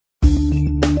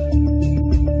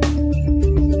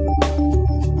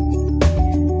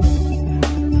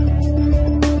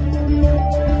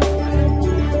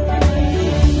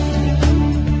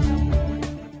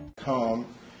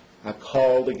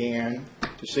again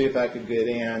to see if I could get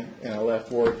in, and I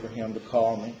left word for him to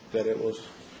call me, that it was,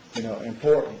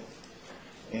 important.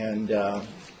 And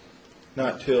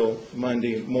not till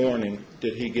Monday morning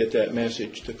did he get that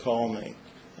message to call me,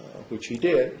 which he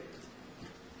did.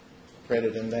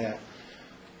 Credit him that.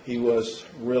 He was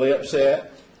really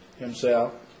upset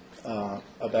himself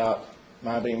about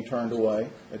my being turned away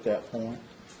at that point.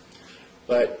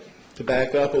 But to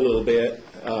back up a little bit,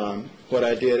 what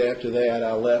I did after that,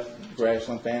 I left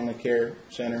Grassland Family Care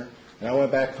Center, and I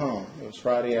went back home. It was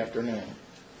Friday afternoon.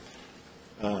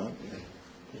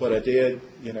 What I did,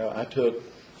 I took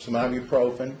some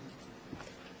ibuprofen.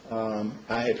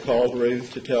 I had called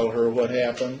Ruth to tell her what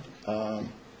happened,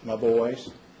 my boys.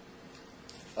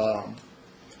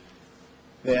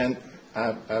 Then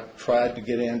I tried to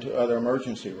get into other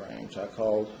emergency rooms. I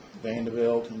called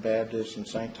Vanderbilt and Baptist and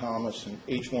St. Thomas, and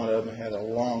each one of them had a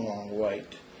long, long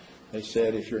wait. They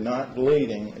said, if you're not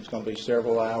bleeding, it's going to be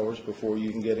several hours before you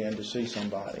can get in to see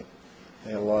somebody.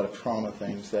 They had a lot of trauma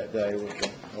things that day with the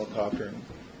helicopter and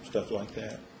stuff like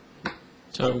that.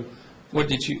 So what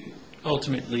did you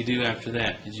ultimately do after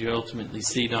that? Did you ultimately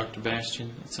see Dr.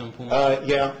 Bastian at some point?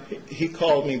 Yeah, he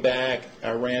called me back.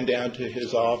 I ran down to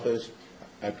his office.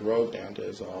 I drove down to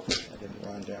his office. I didn't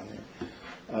run down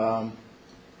there.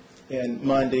 And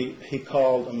Monday, he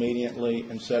called immediately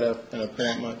and set up an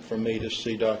appointment for me to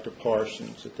see Dr.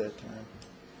 Parsons at that time.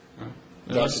 Right.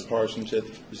 Dr. Parsons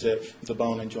is at the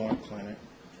Bone and Joint Clinic,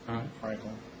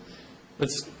 Franklin.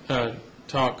 Let's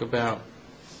talk about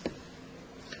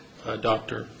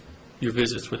your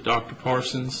visits with Dr.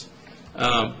 Parsons.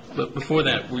 But before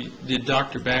that, did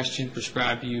Dr. Bastian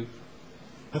prescribe you?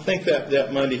 I think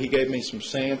that Monday he gave me some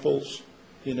samples,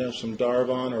 some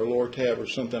Darvon or Lortab or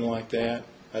something like that.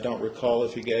 I don't recall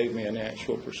if he gave me an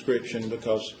actual prescription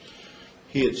because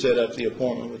he had set up the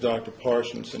appointment with Dr.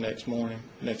 Parsons the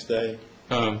next day.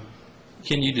 Can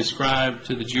you describe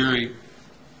to the jury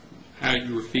how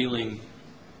you were feeling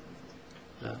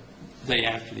the day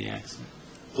after the accident?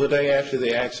 The day after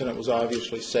the accident was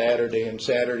obviously Saturday, and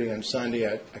Saturday and Sunday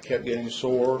I kept getting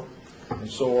sore and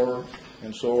sore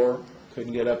and sore.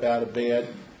 Couldn't get up out of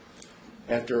bed.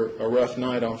 After a rough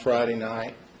night on Friday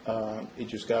night, it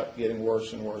just got getting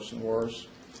worse and worse and worse.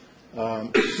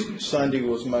 Sunday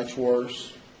was much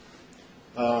worse.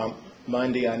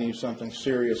 Monday I knew something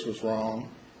serious was wrong.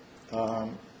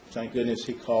 Thank goodness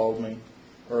he called me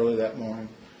early that morning,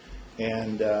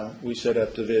 and we set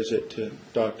up the visit to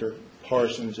Dr.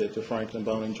 Parsons at the Franklin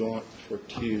Bone and Joint for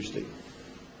Tuesday.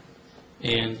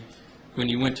 And when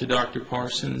you went to Dr.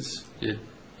 Parsons, did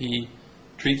he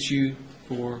treat you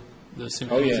for the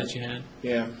symptoms that you had?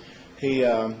 Yeah. He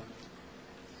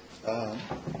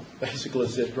basically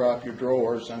said, drop your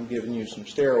drawers. I'm giving you some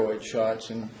steroid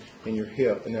shots in your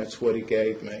hip, and that's what he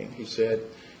gave me. He said,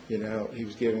 he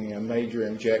was giving me a major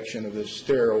injection of this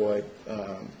steroid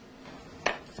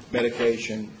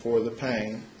medication for the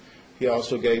pain. He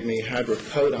also gave me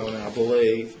hydrocodone, I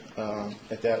believe,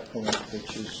 at that point,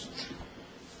 which is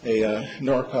a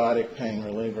narcotic pain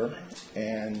reliever.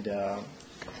 And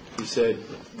he said,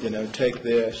 take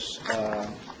this.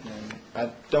 And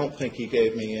I don't think he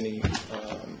gave me any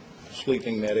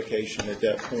sleeping medication at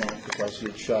that point because he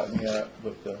had shot me up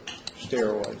with the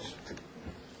steroids.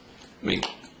 Let me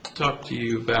talk to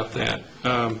you about that.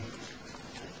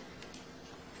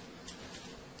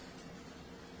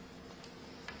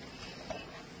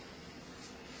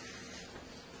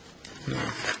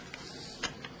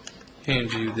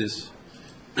 Hand you this,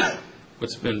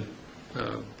 what's been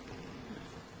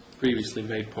previously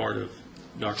made part of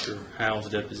Dr. Howell's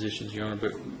depositions, Your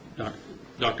Honor, but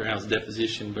Dr. Howell's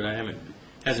deposition, but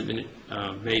hasn't been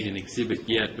made an exhibit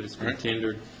yet, but it's been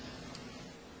tendered.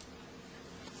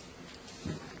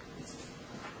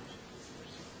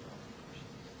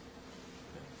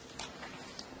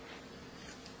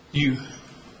 Do you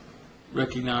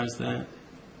recognize that?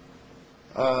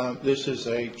 This is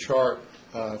a chart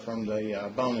from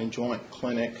the Bone and Joint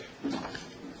Clinic.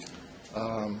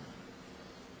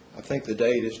 I think the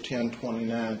date is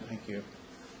 10/29, thank you,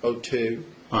 02,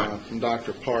 from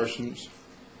Dr. Parsons.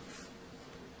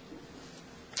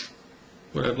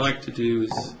 What I'd like to do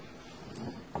is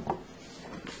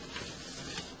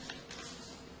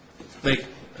make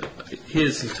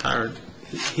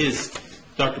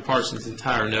Dr. Parsons'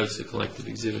 entire notice a collective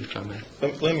exhibit comment.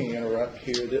 Let me interrupt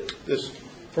here. This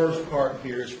first part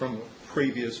here is from a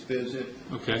previous visit.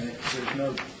 Okay. And there's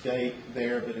no date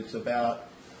there, but it's about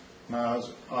my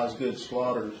Osgood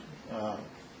Slaughter's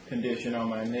condition on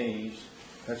my knees.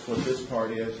 That's what this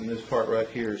part is, and this part right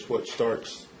here is what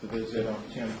starts the visit on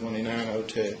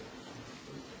 10/29/02.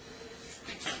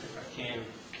 If I can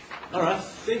All right, I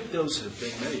think those have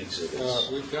been made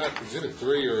exhibits. We've got Exhibit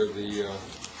 3 or the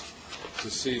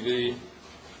CV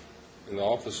and the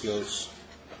office notes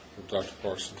of Dr.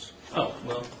 Parsons. Oh,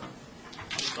 well,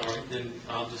 sorry, then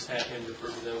I'll just have him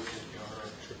refer to those.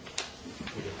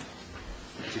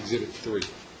 Exhibit 3.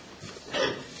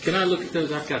 Can I look at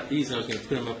those? I've got these, and I was going to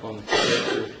put them up on the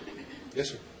projector. Yes,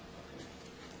 sir.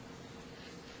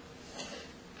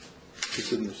 He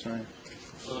couldn't the same.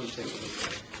 Well, let me take a look at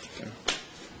it. Yeah.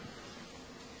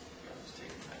 Let's take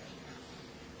it back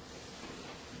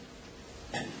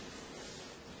here.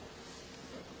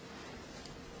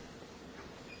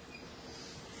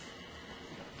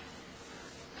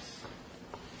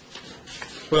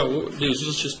 Well, what we'll do is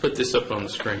let's just put this up on the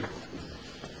screen.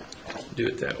 Do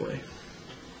it that way.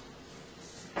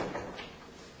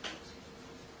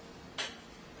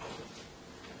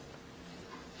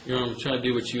 You know, I'm trying to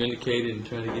do what you indicated and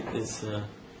trying to get this.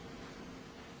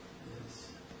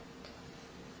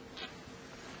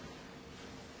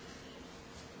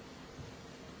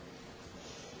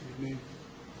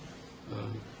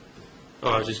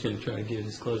 I was just going to try to get it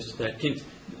as close as that.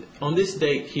 On this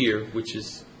date here, which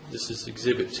is this is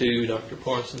Exhibit 2, Dr.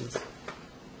 Parsons.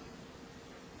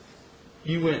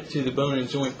 You went to the Bone and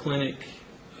Joint Clinic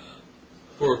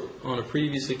on a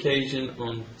previous occasion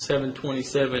on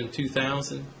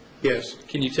 7/27/2000. Yes.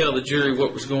 Can you tell the jury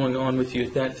what was going on with you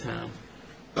at that time?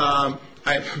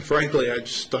 Frankly, I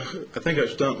think I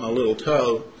stumped my little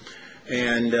toe,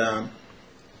 and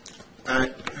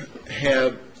I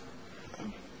have,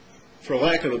 for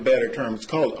lack of a better term, it's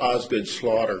called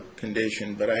Osgood-Slaughter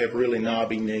condition, but I have really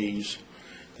knobby knees.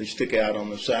 They stick out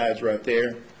on the sides right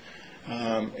there.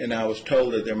 And I was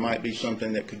told that there might be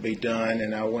something that could be done,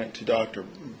 and I went to Dr.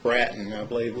 Bratton, I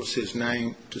believe was his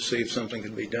name, to see if something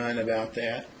could be done about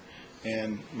that,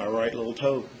 and my right little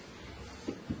toe.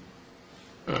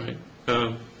 All right.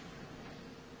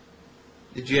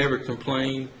 Did you ever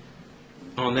complain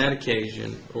on that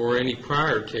occasion or any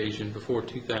prior occasion before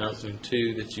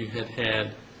 2002 that you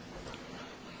had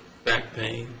back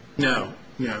pain? No.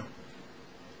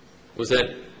 Was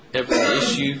that ever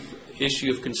an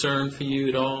issue of concern for you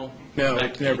at all? No, Back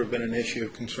it's pain? never been an issue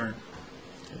of concern.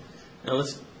 Now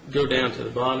let's go down to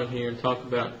the bottom here and talk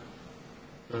about,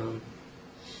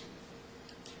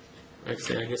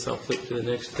 actually I guess I'll flip to the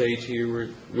next page here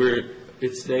where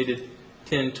it's dated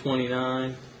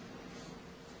 10/29.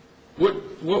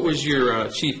 What was your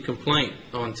chief complaint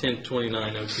on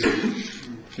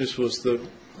 10/29/02? This was the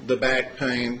back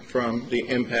pain from the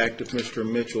impact of Mr.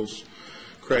 Mitchell's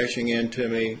crashing into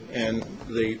me and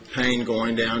the pain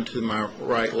going down to my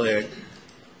right leg.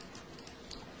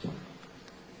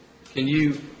 Can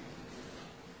you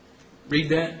read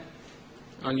that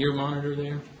on your monitor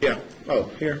there? Yeah. Oh,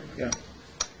 here? Yeah.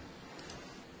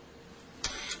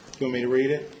 You want me to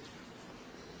read it?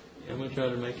 Yeah, I'm going to try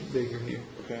to make it bigger here.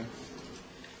 Okay.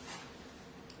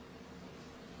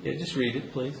 Yeah, just read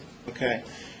it, please. Okay.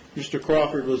 Mr.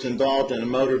 Crawford was involved in a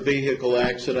motor vehicle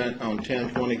accident on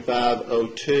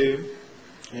 10/25/02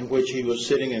 in which he was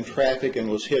sitting in traffic and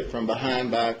was hit from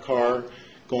behind by a car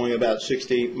going about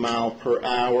 60 miles per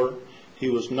hour. He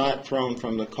was not thrown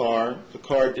from the car. The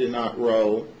car did not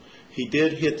roll. He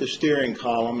did hit the steering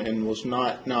column and was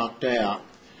not knocked out.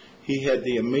 He had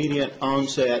the immediate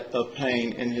onset of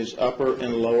pain in his upper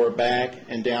and lower back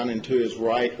and down into his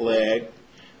right leg.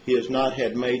 He has not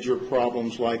had major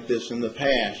problems like this in the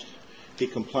past. He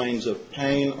complains of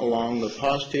pain along the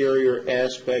posterior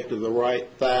aspect of the right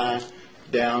thigh,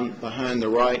 down behind the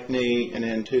right knee, and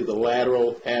into the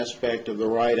lateral aspect of the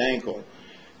right ankle.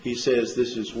 He says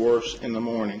this is worse in the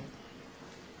morning.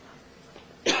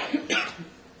 Turn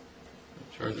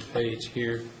the page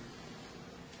here.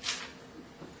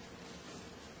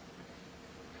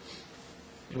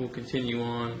 And we'll continue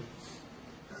on.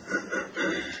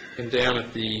 And down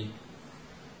at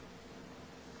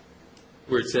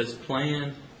where it says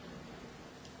plan,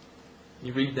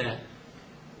 you read that?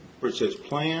 Where it says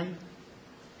plan?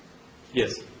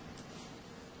 Yes.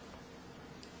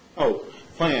 Oh,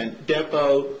 plan,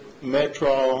 Depot,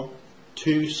 Metro,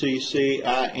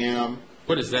 2CCIM.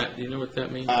 What is that? Do you know what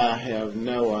that means? I have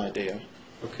no idea.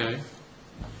 Okay.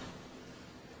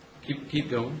 Keep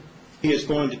going. He is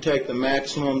going to take the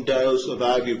maximum dose of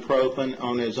ibuprofen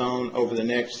on his own over the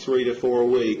next 3 to 4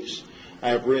 weeks. I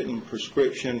have written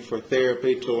prescription for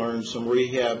therapy to learn some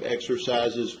rehab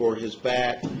exercises for his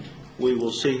back. We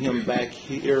will see him back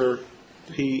here,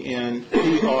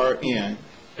 PRN.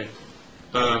 Okay.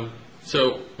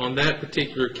 So on that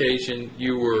particular occasion,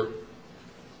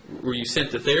 were you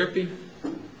sent to therapy?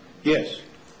 Yes.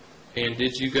 And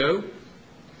did you go?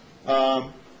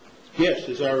 Yes,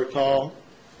 as I recall,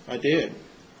 I did.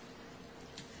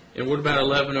 And what about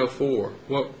 11:04?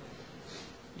 What,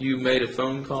 you made a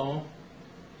phone call?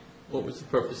 What was the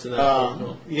purpose of that phone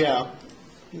call? Yeah.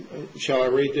 Shall I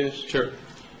read this? Sure.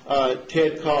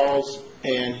 Ted calls,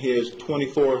 and his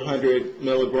 2,400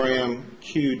 milligram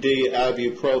QD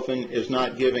ibuprofen is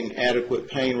not giving adequate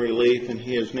pain relief, and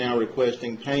he is now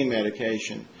requesting pain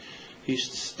medication. He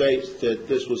states that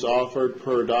this was offered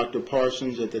per Dr.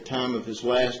 Parsons at the time of his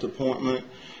last appointment,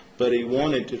 but he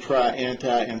wanted to try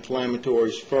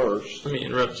anti-inflammatories first. Let me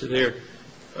interrupt you there.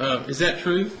 Is that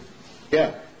true?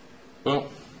 Yeah. Well,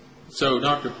 so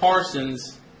Dr.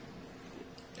 Parsons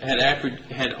had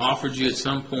offered you at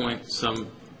some point some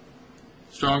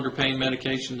stronger pain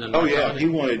medication than Oh, yeah. narcotic? He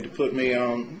wanted to put me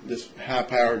on this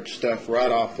high-powered stuff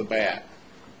right off the bat.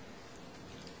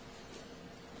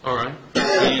 All right.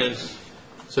 And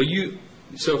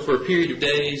so for a period of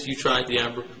days you tried the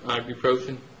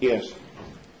ibuprofen, Yes.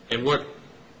 and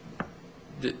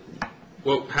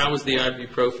how was the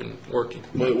ibuprofen working?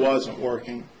 Well, it wasn't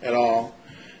working at all.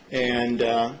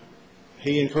 And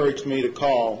he encouraged me to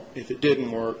call if it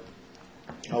didn't work.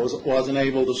 I wasn't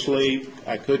able to sleep.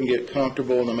 I couldn't get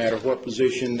comfortable no matter what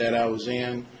position that I was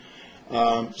in.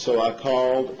 So I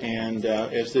called and,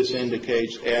 as this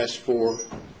indicates, asked for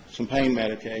some pain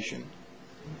medication.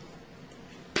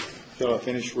 Shall I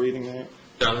finish reading that?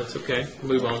 No, that's okay.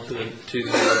 Move on to the.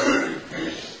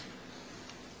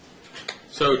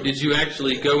 So did you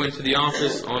actually go into the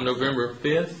office on November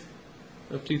 5th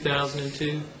of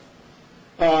 2002?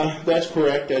 That's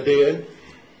correct, I did.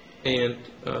 And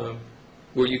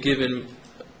were you given,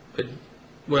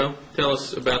 tell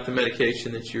us about the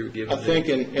medication that you were given. I think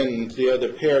in the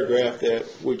other paragraph that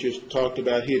we just talked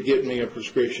about, he had given me a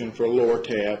prescription for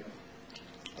Lortab.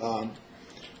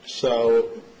 So,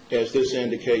 as this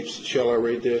indicates, shall I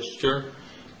read this? Sure.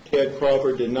 Ted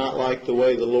Crawford did not like the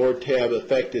way the Lortab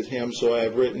affected him, so I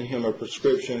have written him a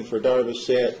prescription for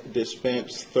Darvocet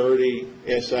dispense 30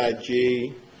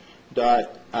 SIG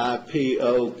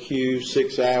 .IPOQ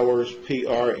 6 hours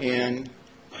PRN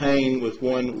pain with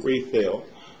 1 refill.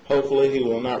 Hopefully he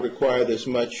will not require this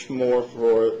much more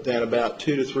than about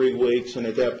 2 to 3 weeks, and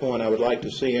at that point I would like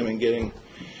to see him and getting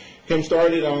him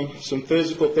started on some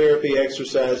physical therapy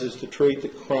exercises to treat the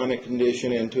chronic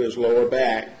condition into his lower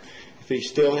back. If he's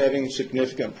still having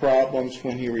significant problems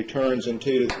when he returns in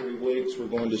 2 to 3 weeks, we're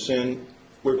going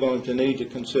to need to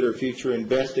consider future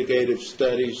investigative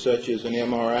studies such as an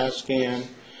MRI scan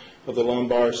of the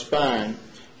lumbar spine.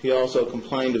 He also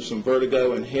complained of some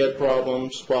vertigo and head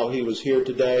problems while he was here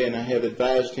today, and I have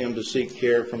advised him to seek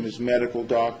care from his medical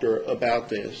doctor about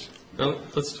this. Now,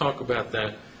 let's talk about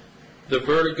that. The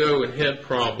vertigo and head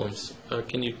problems,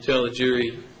 can you tell the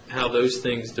jury how those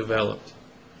things developed?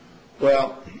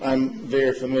 Well, I'm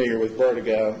very familiar with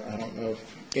vertigo. I don't know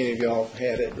if any of y'all have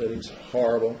had it, but it's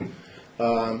horrible.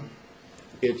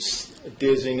 It's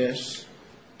dizziness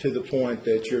to the point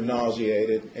that you're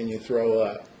nauseated and you throw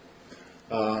up.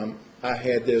 I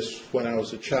had this when I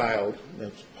was a child.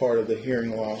 That's part of the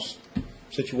hearing loss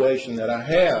situation that I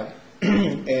have.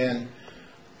 And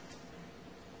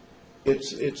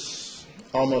it's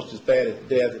almost as bad as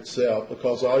death itself,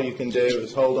 because all you can do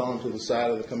is hold on to the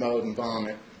side of the commode and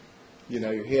vomit. You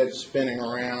know, your head's spinning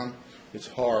around. It's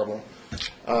horrible.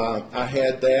 I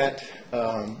had that.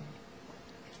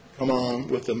 Come on,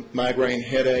 with the migraine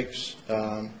headaches,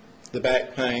 the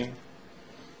back pain,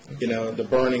 you know, the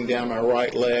burning down my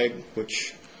right leg,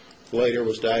 which later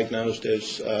was diagnosed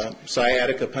as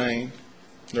sciatica pain,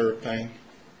 nerve pain.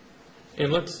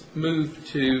 And let's move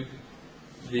to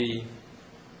the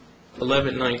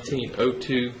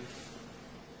 11/19/02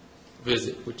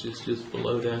 visit, which is just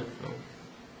below that.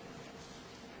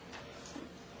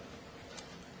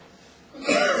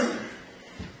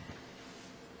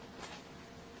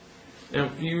 Now,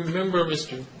 you remember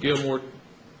Mr. Gilmore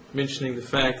mentioning the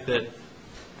fact that,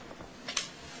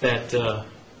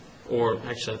 or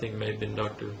actually I think it may have been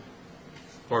Dr.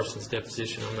 Parsons'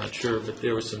 deposition, I'm not sure, but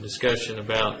there was some discussion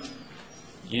about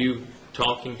you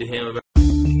talking to him about